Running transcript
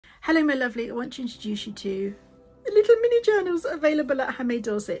Hello my lovely, I want to introduce you to the little mini journals available at Handmade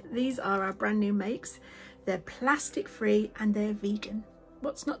Dorset. These are our brand new makes. They're plastic free and they're vegan.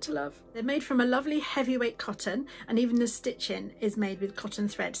 What's not to love? They're made from a lovely heavyweight cotton, and even the stitching is made with cotton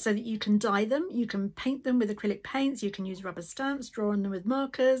thread so that you can dye them, you can paint them with acrylic paints, you can use rubber stamps, draw on them with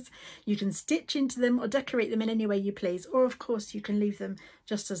markers, you can stitch into them or decorate them in any way you please, or of course you can leave them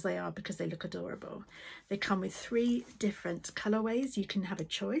just as they are because they look adorable. They come with 3 different colourways. You can have a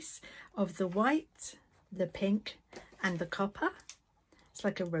choice of the white, the pink and the copper. It's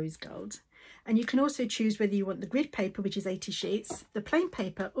like a rose gold. And you can also choose whether you want the grid paper, which is 80 sheets, the plain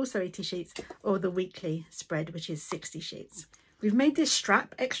paper, also 80 sheets, or the weekly spread, which is 60 sheets. We've made this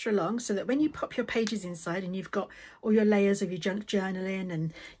strap extra long so that when you pop your pages inside and you've got all your layers of your junk journaling,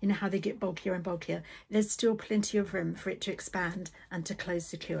 and you know how they get bulkier and bulkier, there's still plenty of room for it to expand and to close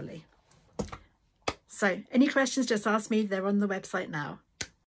securely. So any questions, just ask me. They're on the website now.